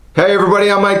Hey everybody,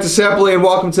 I'm Mike DeSempoli and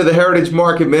welcome to the Heritage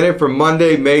Market Minute for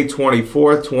Monday, May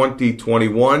 24th,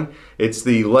 2021. It's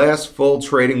the last full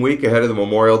trading week ahead of the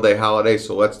Memorial Day holiday,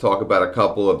 so let's talk about a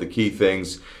couple of the key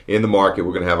things in the market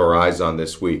we're going to have our eyes on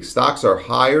this week. Stocks are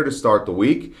higher to start the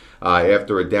week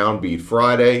after a downbeat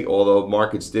Friday, although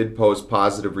markets did post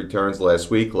positive returns last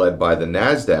week led by the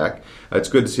NASDAQ. It's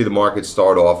good to see the market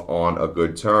start off on a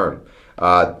good turn.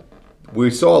 We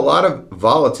saw a lot of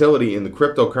volatility in the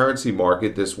cryptocurrency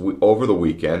market over the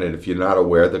weekend, and if you're not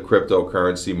aware, the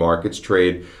cryptocurrency markets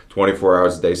trade 24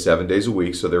 hours a day, 7 days a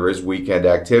week, so there is weekend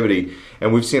activity,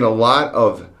 and we've seen a lot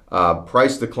of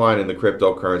price decline in the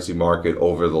cryptocurrency market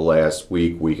over the last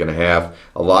week and a half.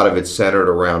 A lot of it centered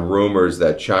around rumors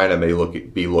that China may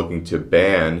be looking to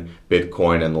ban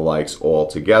Bitcoin and the likes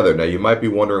altogether. Now, you might be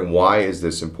wondering, why is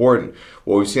this important?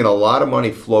 Well, we've seen a lot of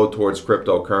money flow towards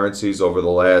cryptocurrencies over the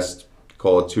last,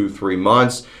 call it 2-3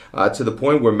 months, to the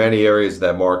point where many areas of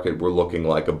that market were looking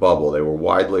like a bubble. They were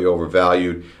widely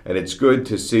overvalued, and it's good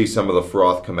to see some of the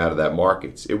froth come out of that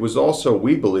market. It was also,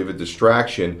 we believe, a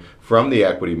distraction from the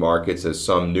equity markets as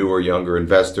some newer, younger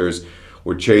investors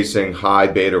were chasing high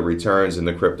beta returns in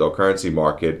the cryptocurrency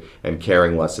market and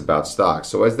caring less about stocks.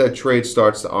 So as that trade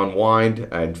starts to unwind,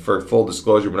 and for full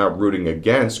disclosure, we're not rooting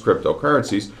against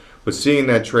cryptocurrencies, but seeing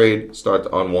that trade start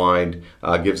to unwind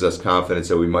gives us confidence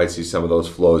that we might see some of those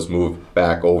flows move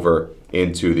back over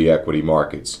into the equity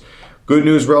markets. Good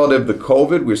news relative to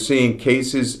COVID. We're seeing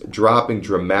cases dropping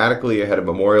dramatically ahead of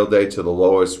Memorial Day to the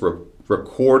lowest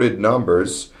recorded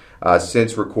numbers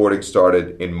since recording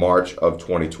started in March of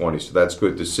 2020. So that's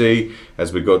good to see.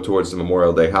 As we go towards the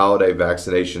Memorial Day holiday,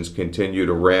 vaccinations continue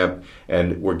to ramp,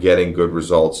 and we're getting good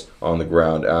results on the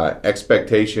ground.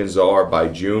 Expectations are by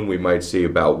June we might see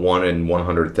about 1 in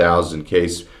 100,000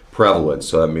 case prevalence.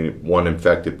 So that means one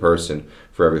infected person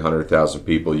for every 100,000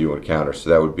 people you encounter. So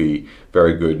that would be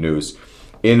very good news.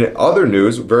 In other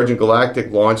news, Virgin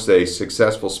Galactic launched a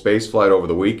successful space flight over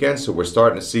the weekend, so we're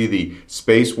starting to see the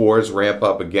space wars ramp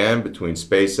up again between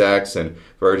SpaceX and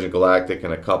Virgin Galactic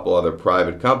and a couple other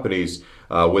private companies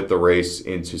with the race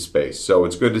into space. So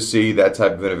it's good to see that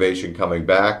type of innovation coming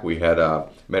back. We had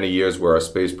many years where our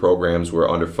space programs were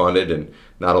underfunded and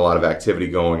not a lot of activity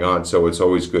going on, so it's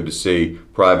always good to see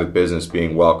private business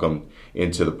being welcomed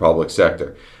into the public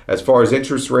sector. As far as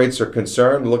interest rates are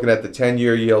concerned, looking at the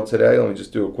 10-year yield today, let me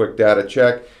just do a quick data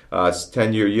check. It's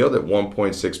 10-year yield at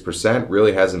 1.6%,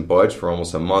 really hasn't budged for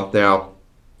almost a month now,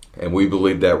 and we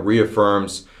believe that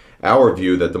reaffirms our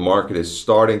view that the market is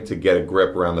starting to get a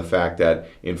grip around the fact that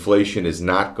inflation is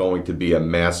not going to be a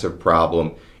massive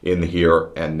problem in the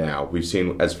here and now. We've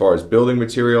seen, as far as building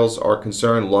materials are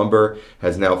concerned, lumber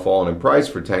has now fallen in price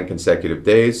for 10 consecutive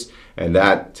days, and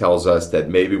that tells us that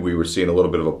maybe we were seeing a little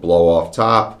bit of a blow off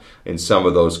top in some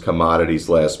of those commodities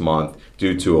last month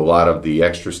due to a lot of the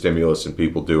extra stimulus and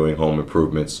people doing home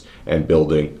improvements and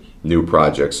building new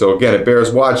projects. So again, it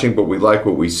bears watching, but we like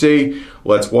what we see.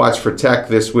 Let's watch for tech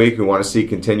this week. We want to see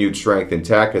continued strength in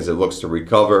tech as it looks to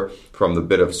recover from the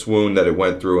bit of swoon that it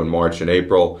went through in March and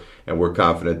April, and we're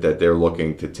confident that they're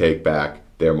looking to take back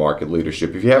their market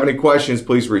leadership. If you have any questions,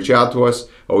 please reach out to us.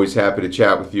 Always happy to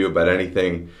chat with you about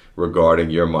anything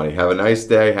regarding your money. Have a nice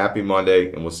day, happy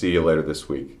Monday, and we'll see you later this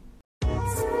week.